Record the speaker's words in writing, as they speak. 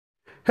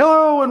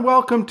Hello and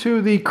welcome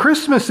to the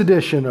Christmas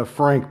edition of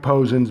Frank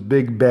Posen's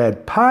Big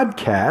Bad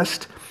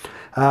Podcast.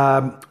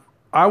 I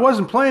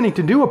wasn't planning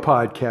to do a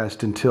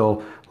podcast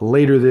until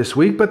later this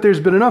week, but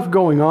there's been enough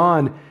going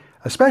on,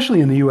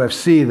 especially in the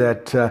UFC,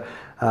 that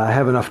I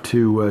have enough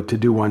to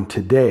do one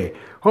today.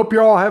 Hope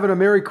you're all having a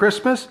Merry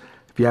Christmas.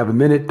 If you have a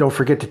minute, don't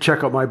forget to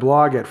check out my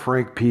blog at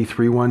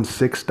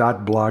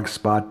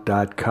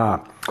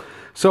frankp316.blogspot.com.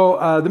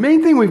 So the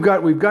main thing we've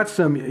got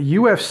some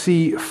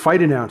UFC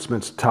fight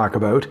announcements to talk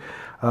about.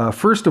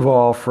 First of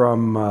all,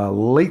 from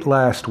late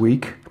last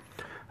week,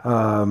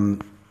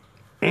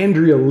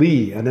 Andrea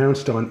Lee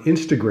announced on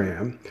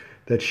Instagram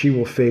that she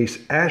will face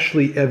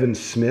Ashley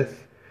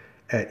Evans-Smith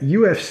at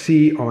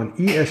UFC on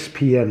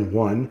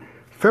ESPN1,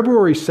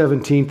 February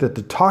 17th at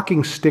the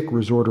Talking Stick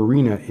Resort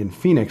Arena in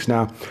Phoenix.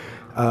 Now,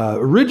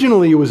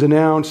 originally it was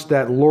announced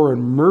that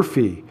Lauren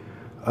Murphy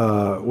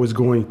was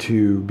going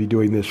to be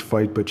doing this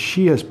fight, but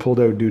she has pulled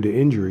out due to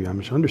injury. I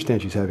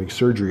understand she's having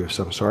surgery of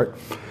some sort.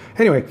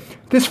 Anyway,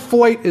 this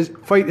fight is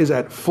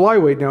at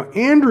flyweight. Now,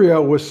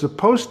 Andrea was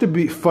supposed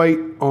to fight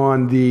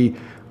on the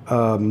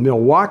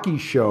Milwaukee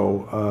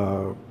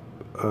show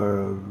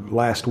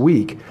last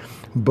week,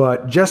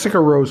 but Jessica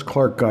Rose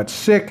Clark got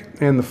sick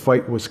and the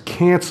fight was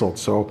canceled.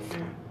 So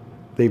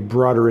they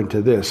brought her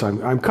into this.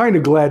 I'm kind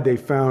of glad they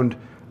found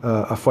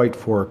a fight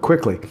for her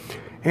quickly.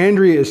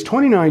 Andrea is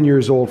 29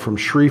 years old from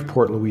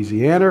Shreveport,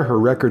 Louisiana. Her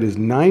record is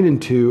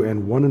 9-2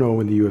 and 1-0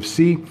 in the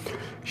UFC.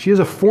 She is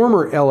a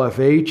former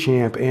LFA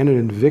champ and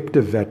an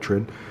Invicta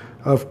veteran.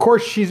 Of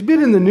course, she's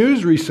been in the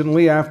news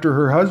recently after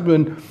her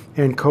husband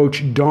and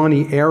coach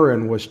Donnie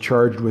Aaron was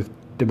charged with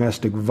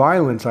domestic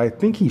violence. I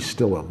think he's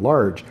still at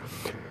large.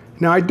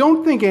 Now, I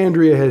don't think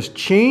Andrea has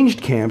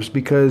changed camps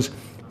because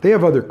they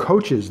have other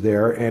coaches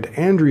there, and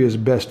Andrea's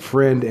best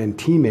friend and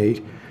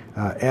teammate,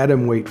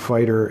 atomweight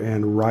fighter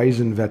and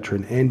Ryzen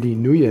veteran Andy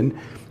Nguyen,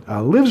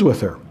 lives with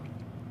her.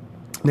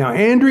 Now,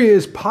 Andrea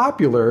is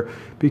popular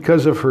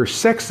because of her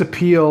sex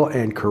appeal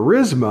and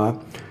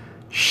charisma.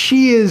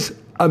 She is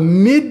a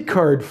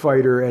mid-card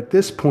fighter at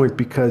this point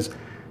because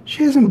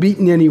she hasn't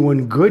beaten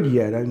anyone good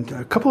yet, and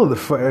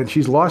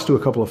she's lost to a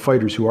couple of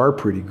fighters who are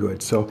pretty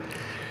good. So,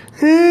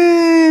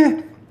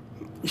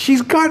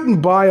 she's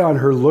gotten by on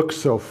her looks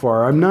so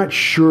far. I'm not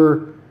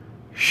sure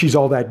she's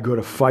all that good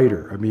a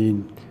fighter. I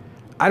mean,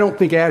 I don't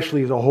think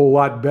Ashley is a whole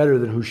lot better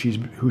than who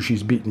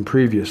she's beaten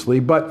previously,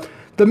 but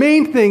the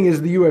main thing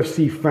is the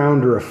UFC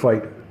found her a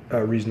fight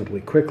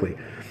reasonably quickly.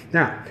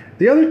 Now,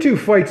 the other two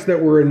fights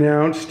that were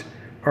announced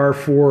are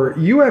for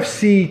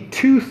UFC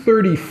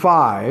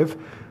 235,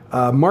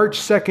 March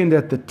 2nd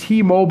at the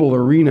T-Mobile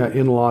Arena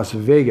in Las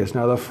Vegas.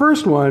 Now, the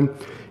first one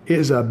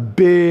is a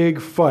big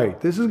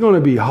fight. This is going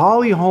to be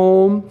Holly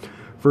Holm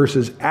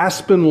versus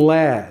Aspen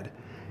Ladd,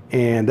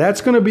 and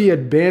that's going to be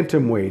at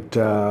bantamweight.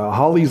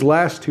 Holly's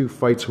last two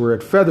fights were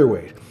at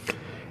featherweight.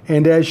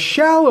 And as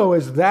shallow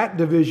as that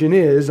division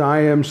is,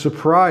 I am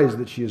surprised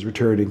that she is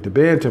returning to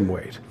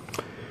bantamweight.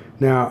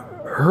 Now,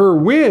 her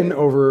win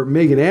over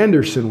Megan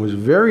Anderson was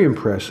very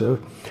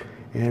impressive,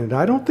 and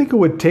I don't think it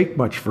would take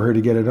much for her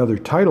to get another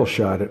title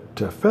shot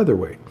at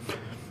featherweight.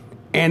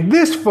 And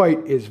this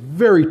fight is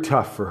very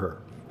tough for her.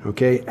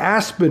 Okay,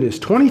 Aspen is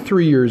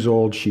 23 years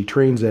old. She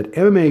trains at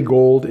MMA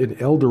Gold in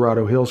El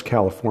Dorado Hills,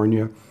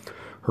 California.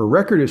 Her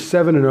record is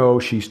 7-0.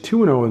 She's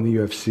 2-0 in the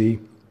UFC.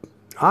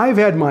 I've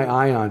had my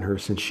eye on her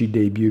since she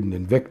debuted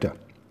in Invicta.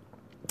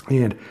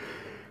 And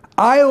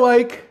I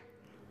like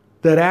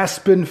that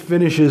Aspen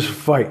finishes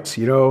fights.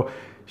 You know,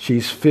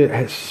 has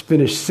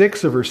finished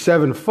 6 of her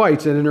 7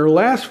 fights, and in her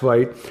last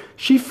fight,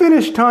 she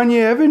finished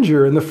Tanya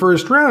Evinger in the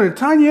first round. And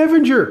Tanya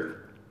Evinger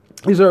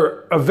is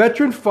a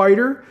veteran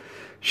fighter.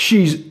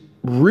 She's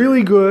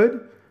really good.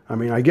 I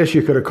mean, I guess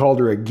you could have called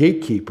her a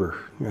gatekeeper,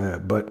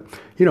 but,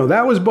 you know,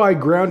 that was by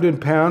ground and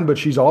pound, but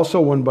she's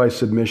also won by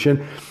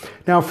submission.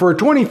 Now, for a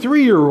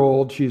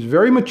 23-year-old, she's a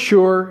very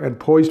mature and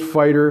poised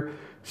fighter.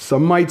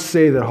 Some might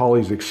say that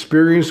Holly's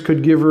experience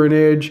could give her an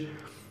edge,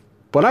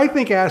 but I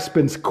think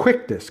Aspen's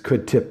quickness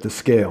could tip the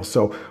scale.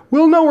 So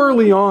we'll know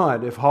early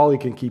on if Holly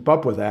can keep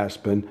up with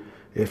Aspen.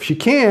 If she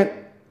can't,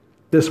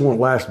 this won't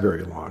last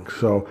very long.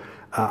 So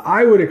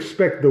I would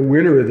expect the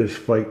winner of this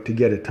fight to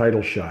get a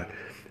title shot.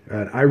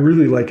 And I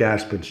really like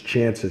Aspen's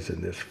chances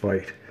in this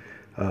fight.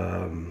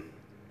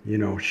 You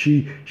know,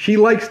 she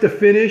likes to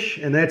finish,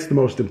 and that's the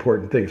most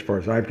important thing as far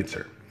as I'm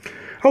concerned.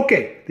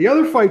 Okay, the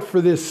other fight for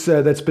this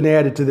that's been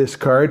added to this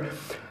card,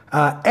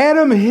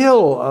 Adam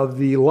Hill of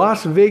the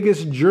Las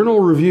Vegas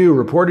Journal-Review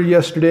reported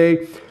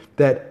yesterday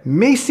that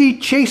Macy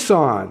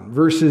Chiasson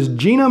versus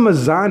Gina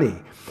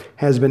Mazzani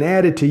has been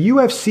added to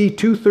UFC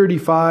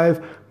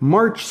 235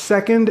 March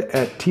 2nd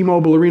at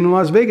T-Mobile Arena in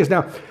Las Vegas.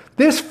 Now,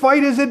 this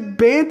fight is at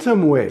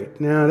bantamweight.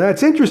 Now,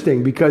 that's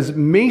interesting because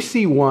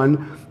Macy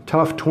won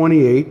TUF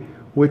 28,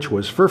 which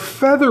was for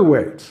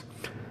featherweights.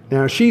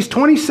 Now, she's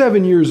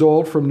 27 years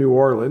old from New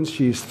Orleans.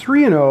 She's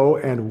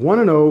 3-0 and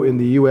 1-0 in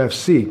the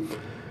UFC.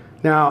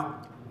 Now,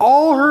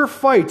 all her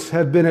fights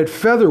have been at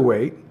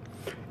featherweight,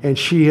 and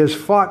she has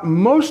fought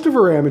most of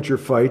her amateur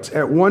fights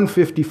at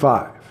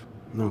 155.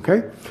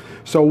 Okay?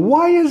 So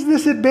why is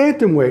this at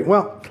bantamweight?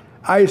 Well,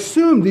 I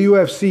assume the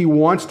UFC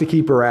wants to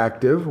keep her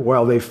active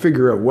while they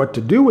figure out what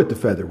to do with the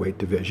featherweight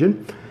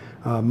division.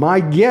 My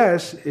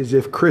guess is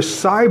if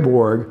Cris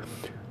Cyborg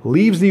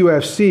leaves the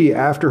UFC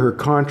after her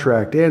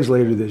contract ends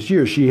later this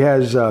year, she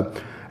has,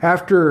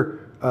 after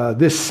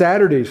this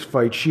Saturday's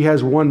fight, she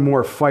has one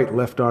more fight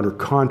left on her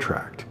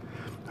contract.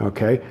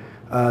 Okay?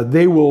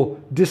 They will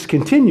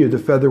discontinue the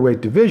featherweight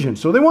division.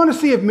 So they want to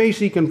see if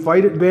Macy can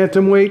fight at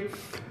bantamweight.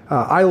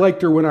 I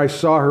liked her when I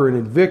saw her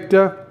in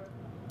Invicta,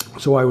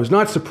 so I was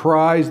not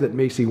surprised that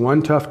Macy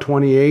won TUF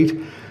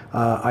 28.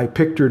 I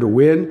picked her to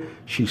win.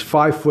 She's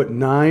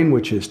 5'9",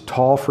 which is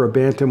tall for a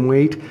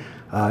bantamweight.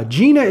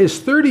 Gina is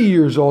 30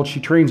 years old. She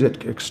trains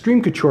at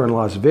Extreme Couture in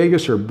Las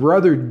Vegas. Her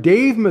brother,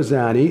 Dave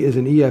Mazzani, is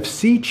an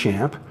EFC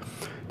champ.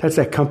 That's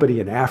that company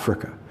in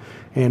Africa.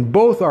 And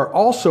both are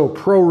also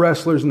pro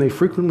wrestlers, and they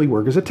frequently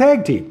work as a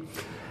tag team.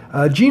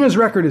 Gina's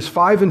record is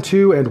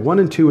 5-2 and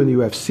 1-2 in the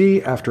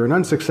UFC. After an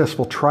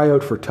unsuccessful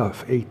tryout for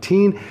TUF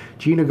 18,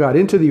 Gina got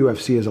into the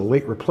UFC as a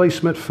late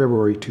replacement,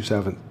 February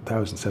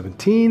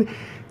 2017.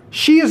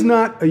 She is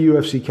not a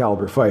UFC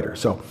caliber fighter.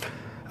 So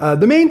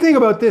the main thing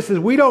about this is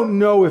we don't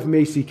know if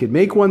Macy can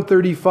make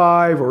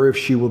 135 or if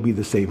she will be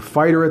the same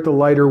fighter at the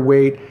lighter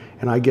weight,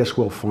 and I guess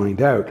we'll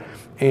find out.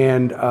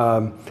 And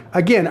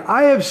again,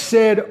 I have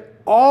said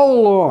all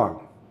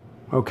along,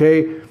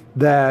 okay,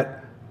 that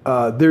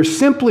there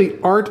simply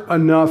aren't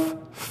enough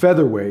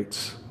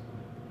featherweights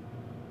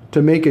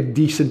to make a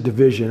decent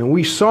division. And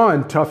we saw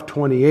in TUF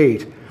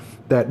 28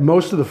 that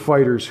most of the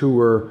fighters who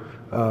were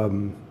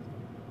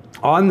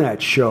on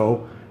that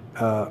show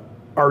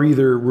were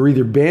either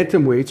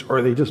bantamweights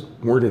or they just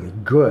weren't any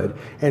good.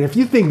 And if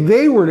you think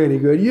they weren't any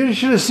good, you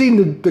should have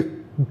seen the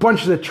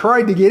bunch that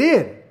tried to get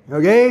in,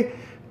 okay?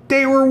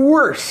 They were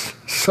worse.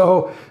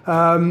 So,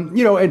 and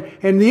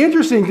the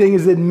interesting thing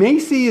is that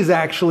Macy is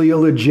actually a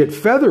legit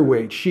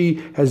featherweight.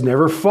 She has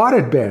never fought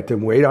at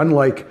bantamweight,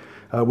 unlike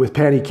with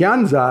Pannie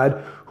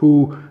Kianzad,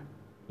 who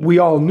we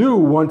all knew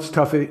once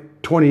TUF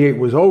 28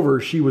 was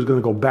over, she was going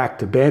to go back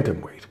to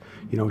bantamweight.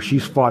 You know,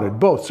 she's fought at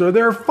both. So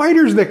there are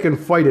fighters that can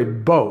fight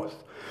at both.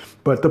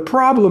 But the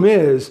problem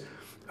is,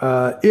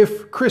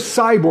 if Cris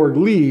Cyborg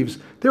leaves,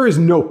 there is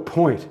no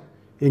point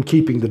in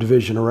keeping the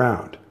division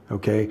around.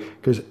 Okay,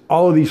 because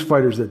all of these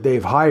fighters that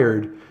they've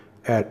hired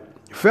at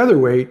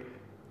featherweight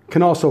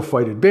can also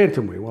fight at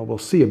bantamweight. Well, we'll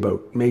see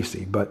about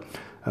Macy, but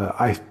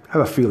I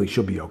have a feeling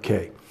she'll be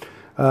okay.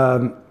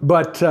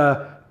 What,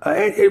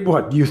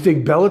 do you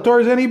think Bellator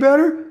is any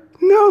better?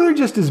 No, they're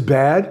just as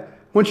bad.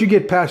 Once you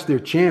get past their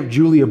champ,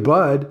 Julia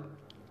Budd,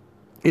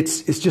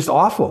 it's just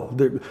awful.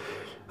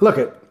 Look,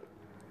 at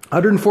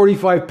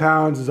 145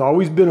 pounds has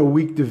always been a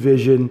weak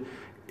division.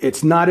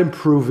 It's not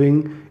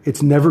improving.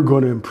 It's never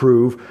going to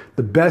improve.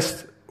 The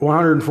best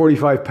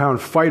 145-pound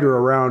fighter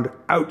around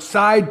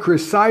outside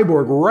Cris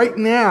Cyborg right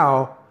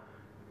now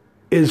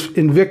is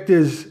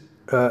Invicta's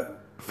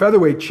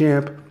featherweight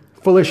champ,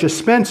 Felicia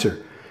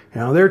Spencer.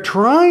 Now, they're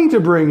trying to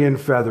bring in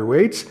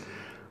featherweights,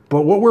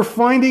 but what we're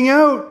finding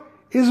out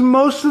is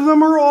most of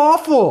them are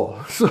awful.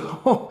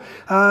 So,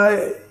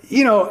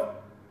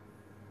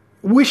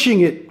 wishing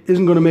it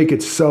isn't going to make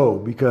it so,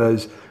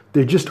 because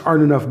there just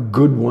aren't enough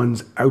good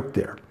ones out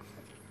there.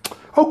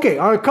 Okay,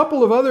 on a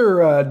couple of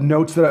other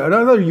notes,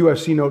 another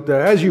UFC note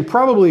that, as you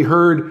probably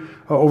heard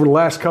over the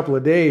last couple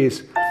of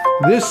days,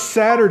 this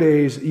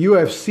Saturday's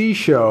UFC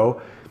show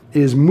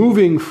is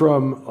moving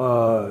from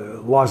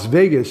Las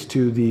Vegas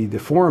to the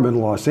Forum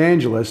in Los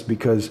Angeles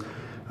because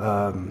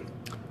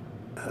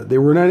they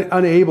were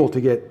unable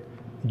to get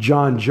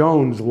Jon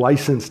Jones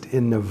licensed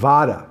in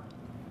Nevada.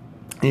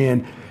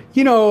 And,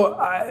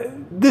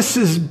 this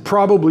is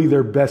probably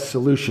their best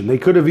solution. They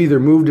could have either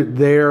moved it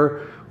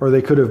there or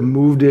they could have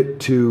moved it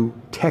to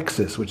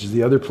Texas, which is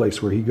the other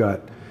place where he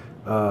got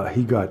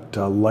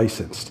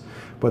licensed.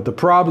 But the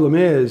problem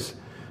is,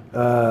 they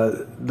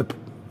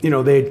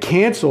had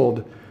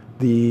canceled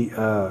the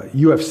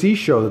UFC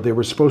show that they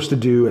were supposed to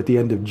do at the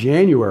end of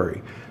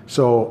January.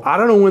 So I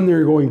don't know when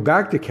they're going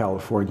back to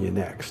California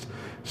next.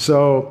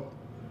 So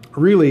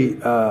really,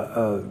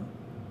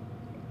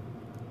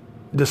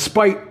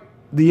 despite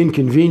the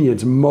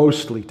inconvenience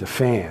mostly to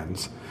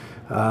fans,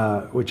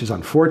 which is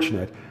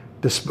unfortunate,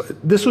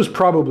 this was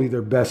probably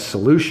their best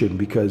solution,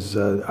 because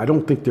I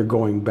don't think they're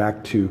going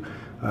back to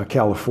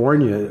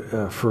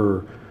California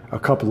for a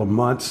couple of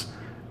months.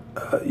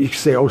 You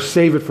say,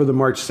 save it for the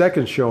March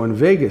 2nd show in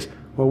Vegas.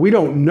 Well, we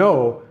don't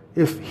know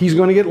if he's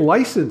going to get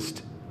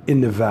licensed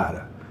in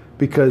Nevada,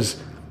 because,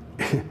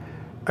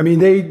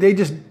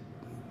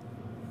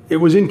 it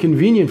was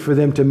inconvenient for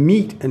them to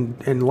meet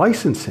and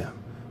license him.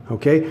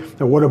 Okay?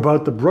 Now, what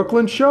about the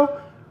Brooklyn show?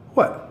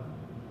 What?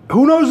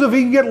 Who knows if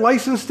he can get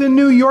licensed in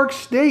New York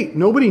State?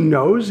 Nobody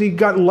knows. He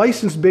got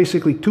licensed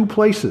basically two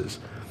places: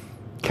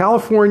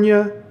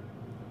 California,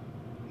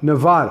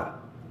 Nevada.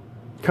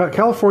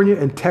 California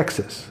and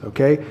Texas,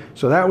 okay?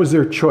 So that was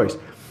their choice.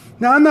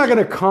 Now, I'm not going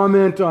to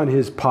comment on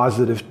his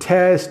positive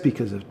test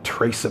because of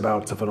trace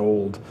amounts of an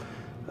old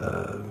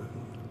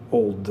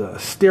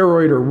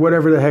steroid or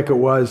whatever the heck it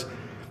was,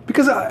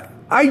 because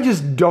I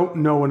just don't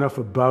know enough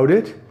about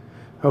it,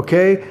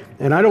 okay?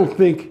 And I don't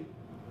think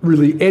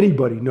really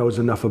anybody knows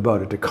enough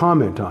about it to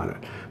comment on it.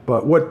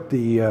 But what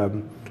the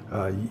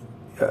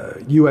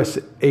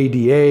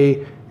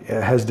USADA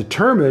has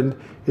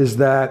determined is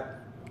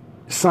that,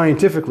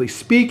 scientifically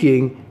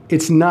speaking,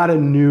 it's not a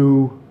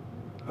new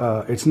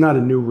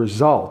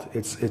result.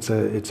 It's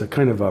a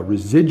kind of a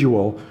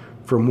residual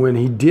from when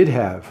he did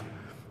have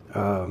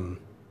foreign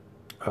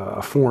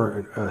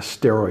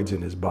steroids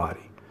in his body.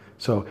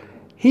 So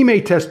he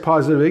may test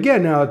positive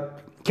again. Now,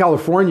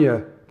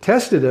 California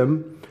tested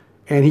him,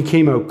 and he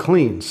came out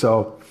clean.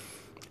 So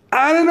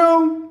I don't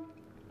know.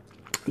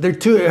 There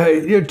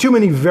are too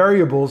many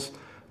variables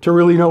to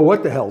really know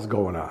what the hell's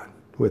going on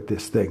with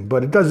this thing.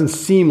 But it doesn't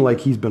seem like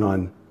he's been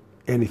on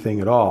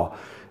anything at all.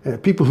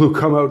 People who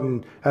come out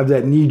and have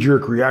that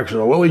knee-jerk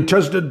reaction, well, he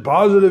tested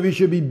positive, he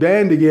should be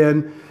banned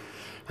again.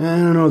 I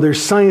don't know.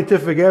 There's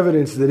scientific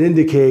evidence that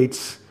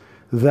indicates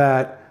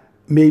that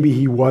maybe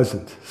he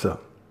wasn't. So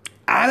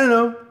I don't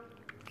know.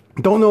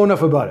 Don't know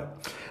enough about it.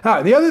 All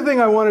right, the other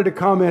thing I wanted to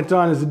comment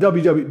on is the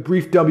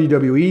brief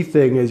WWE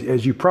thing,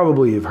 as you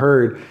probably have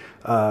heard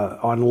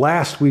on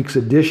last week's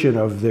edition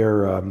of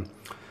their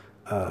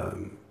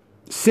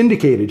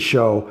syndicated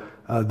show,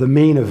 The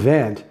Main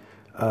Event.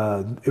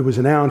 It was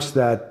announced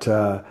that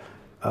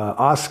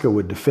Asuka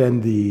would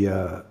defend the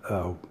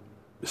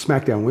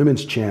SmackDown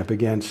Women's Champ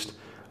against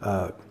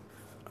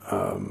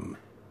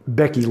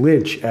Becky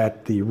Lynch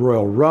at the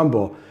Royal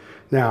Rumble.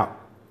 Now,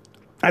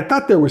 I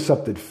thought there was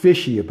something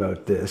fishy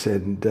about this,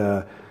 and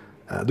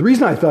the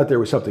reason I thought there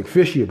was something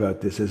fishy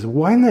about this is,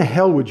 why in the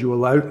hell would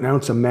you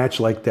announce a match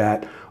like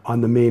that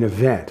on The Main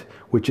Event,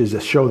 which is a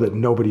show that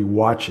nobody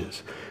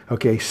watches?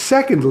 Okay.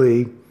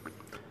 Secondly,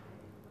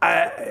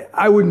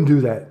 I wouldn't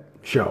do that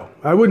show.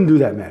 I wouldn't do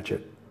that match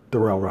at the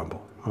Royal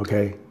Rumble.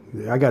 Okay.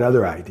 I got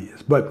other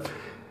ideas, but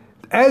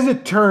as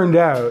it turned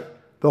out,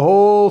 the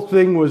whole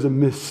thing was a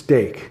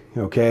mistake.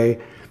 Okay.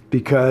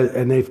 Because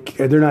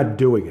they're not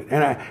doing it,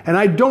 and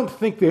I don't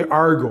think they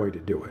are going to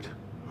do it.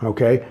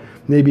 Okay,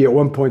 maybe at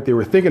one point they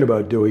were thinking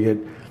about doing it,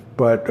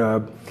 but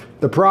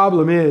the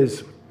problem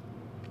is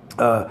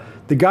the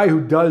guy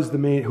who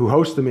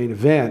hosts the Main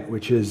Event,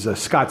 which is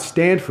Scott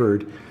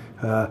Stanford.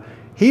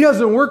 He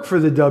doesn't work for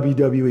the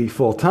WWE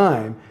full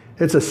time.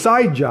 It's a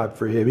side job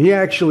for him. He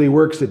actually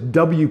works at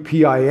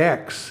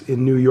WPIX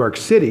in New York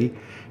City,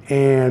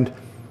 and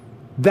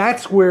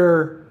that's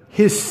where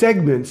his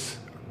segments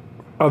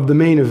of the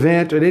Main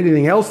Event and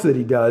anything else that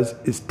he does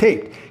is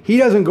taped. He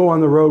doesn't go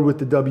on the road with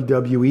the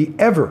WWE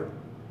ever.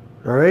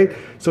 All right?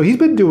 So he's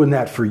been doing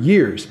that for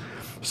years.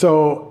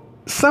 So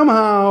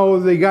somehow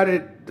they got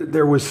it.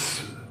 There was,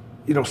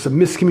 some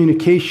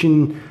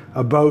miscommunication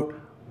about,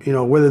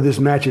 whether this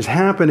match is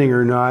happening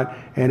or not,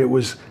 and it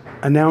was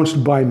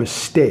announced by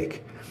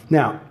mistake.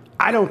 Now,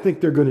 I don't think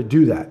they're going to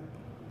do that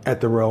at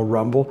the Royal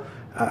Rumble.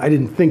 I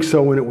didn't think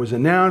so when it was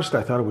announced.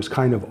 I thought it was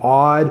kind of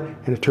odd,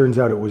 and it turns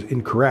out it was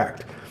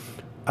incorrect.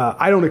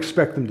 I don't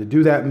expect them to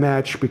do that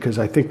match, because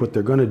I think what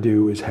they're going to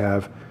do is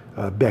have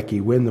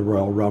Becky win the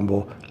Royal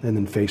Rumble and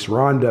then face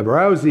Ronda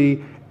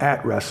Rousey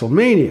at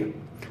WrestleMania.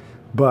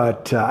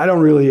 But I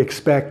didn't really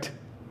expect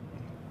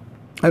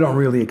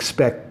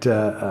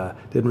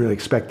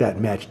that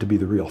match to be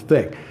the real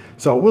thing.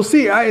 So we'll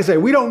see. I say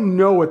we don't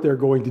know what they're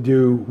going to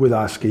do with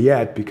Asuka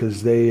yet, because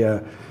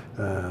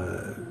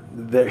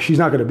she's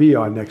not going to be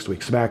on next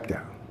week's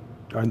SmackDown.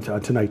 On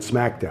tonight's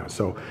SmackDown.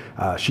 So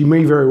she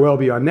may very well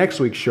be on next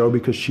week's show,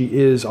 because she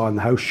is on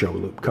the house show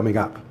loop coming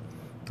up.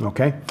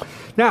 Okay?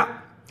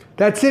 Now,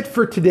 that's it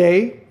for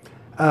today.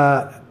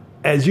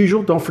 As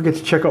usual, don't forget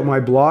to check out my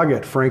blog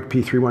at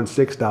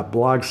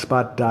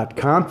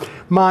frankp316.blogspot.com.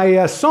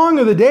 My song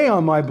of the day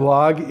on my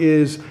blog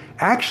is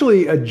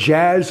actually a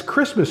jazz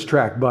Christmas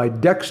track by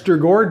Dexter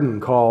Gordon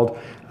called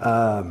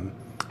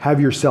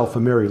Have Yourself a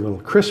Merry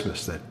Little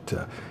Christmas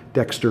that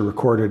Dexter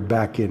recorded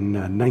back in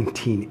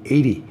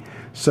 1980.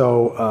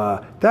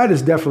 So that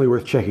is definitely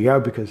worth checking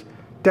out, because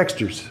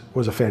Dexter's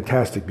was a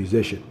fantastic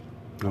musician.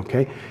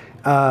 Okay,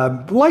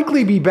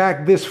 likely be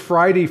back this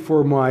Friday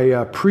for my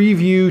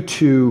preview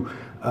to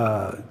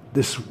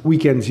this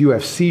weekend's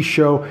UFC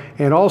show,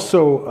 and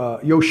also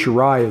Io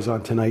Shirai is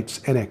on tonight's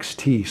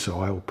NXT, so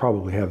I will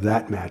probably have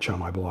that match on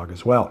my blog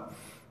as well.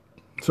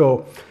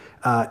 So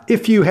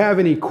if you have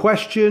any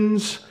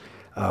questions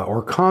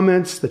or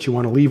comments that you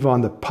want to leave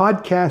on the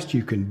podcast,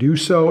 you can do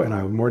so, and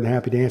I'm more than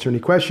happy to answer any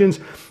questions.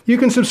 You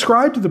can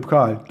subscribe to the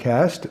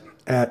podcast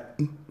at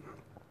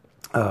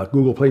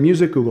Google Play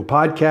Music, Google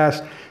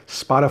Podcast,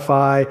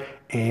 Spotify,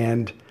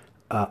 and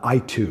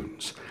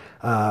iTunes.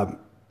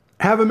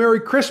 Have a Merry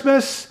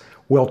Christmas.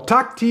 We'll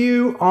talk to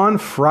you on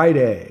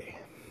Friday.